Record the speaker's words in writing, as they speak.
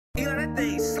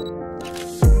holidays.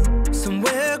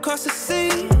 Somewhere across the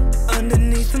sea,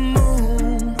 underneath the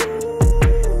moon.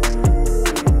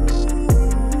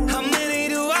 How many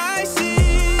do I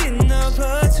see in the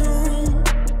platoon?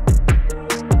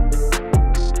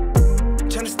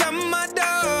 Trying to stop my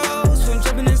dogs from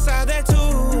jumping inside that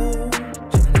tube.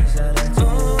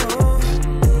 Oh,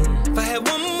 if I had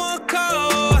one more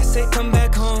call, I say come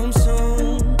back home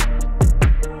soon.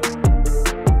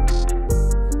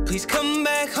 Please come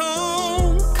back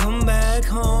home, come back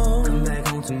home. Come back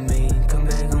home to me, come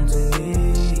back home to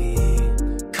me.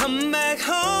 Come back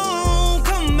home,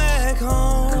 come back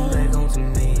home. Come back home to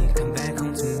me, come back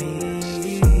home to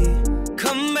me.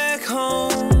 Come back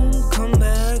home, come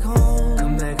back home.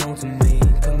 Come back home to me,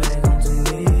 come back home to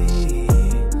me.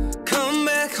 Come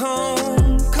back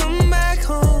home, come back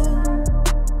home.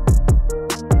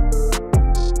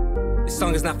 This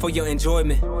song is not for your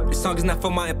enjoyment. This song is not for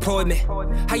my employment.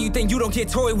 How you think you don't get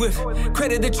toyed with?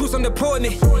 Credit the troops on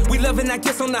deployment. We loving, I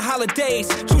guess, on the holidays.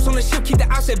 Troops on the ship keep the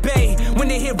ops at bay. When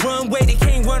they hit runway, they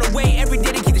can't run away. Every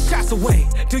day they keep the shots away.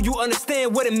 Do you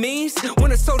understand what it means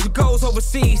when a soldier goes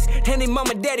overseas? And their mom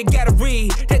and daddy gotta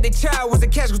read that their child was a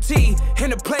casualty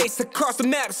in a place across the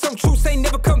map. Some troops ain't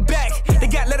never come back. They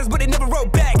got letters but they never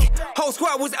wrote back. Whole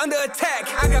squad was under attack.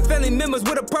 I got family members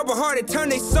with a purple heart that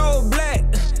turned their soul black.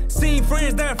 Seen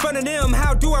friends there in front of them,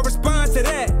 how do I respond to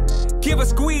that? Give a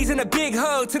squeeze and a big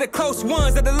hug to the close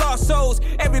ones of the lost souls.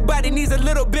 Everybody needs a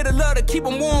little bit of love to keep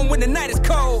them warm when the night is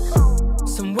cold.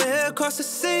 Somewhere across the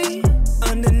sea,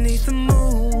 underneath the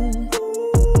moon.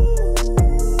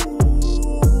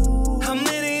 How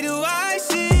many do I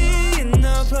see in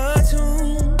the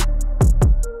platoon?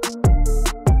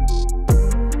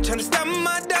 Trying to stop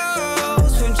my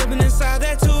dogs from jumping inside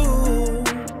that tube.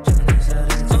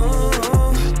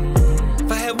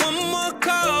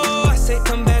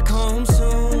 Come back home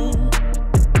soon.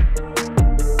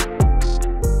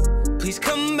 Please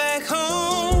come back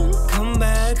home, come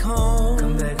back home.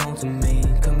 Come back home to me,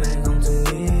 come back home to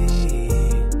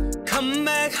me. Come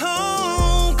back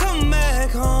home, come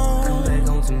back home. Come back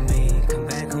home to me, come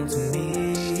back home to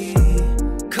me.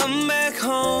 Come back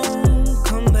home,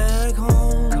 come back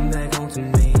home. Come back home to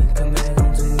me, come back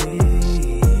home to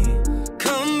me.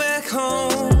 Come back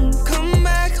home, come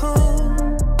back home.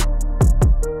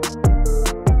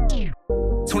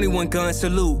 21 gun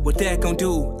salute, what that gon'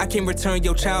 do? I can return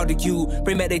your child to you.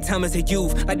 Bring back their time as a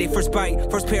youth, like they first bite,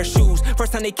 first pair of shoes.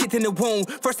 First time they kicked in the womb,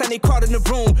 first time they crawled in the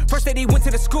room. First day they went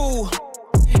to the school,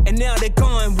 and now they're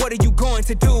gone. What are you going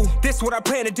to do? This what I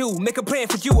plan to do. Make a plan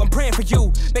for you, I'm praying for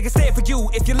you. Make a stand for you.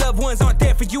 If your loved ones aren't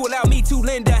there for you, allow me to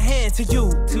lend a hand to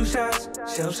you. 2 shots,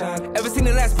 shell shock. Ever seen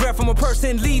the last breath from a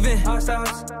person leaving? Heart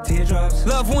stops, teardrops.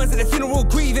 Loved ones at the funeral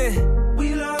grieving.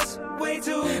 We lost way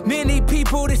too many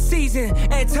people this season.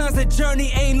 At times the journey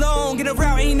ain't long and the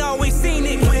route ain't always seen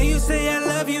it. When you say I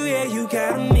love you, yeah, you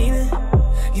gotta mean it.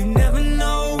 You never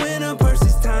know when a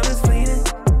person's time is fleeting.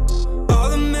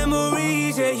 All the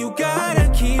memories, yeah, you gotta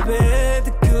keep it.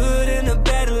 The good and the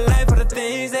bad in life are the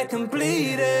things that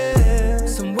complete it.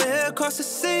 Somewhere across the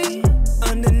sea,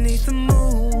 underneath the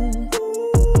moon.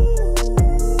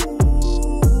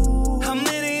 How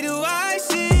many do I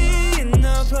see in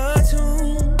the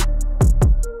platoon?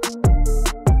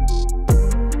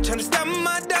 Trying to stop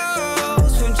my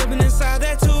dogs from jumping inside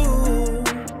that tube.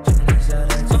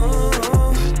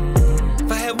 Oh,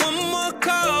 if I had one more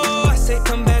call, I say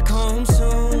come back home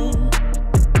soon.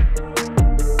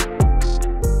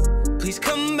 Please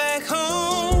come back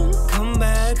home, come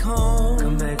back home.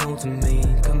 Come back home to me,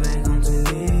 come back home to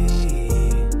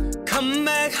me. Come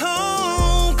back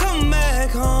home, come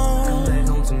back home. Come back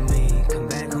home to me, come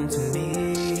back home to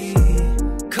me.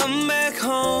 Come back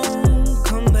home,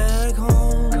 come back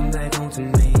home. Come back home to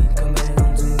me, come back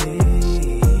home to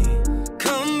me.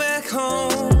 Come back home.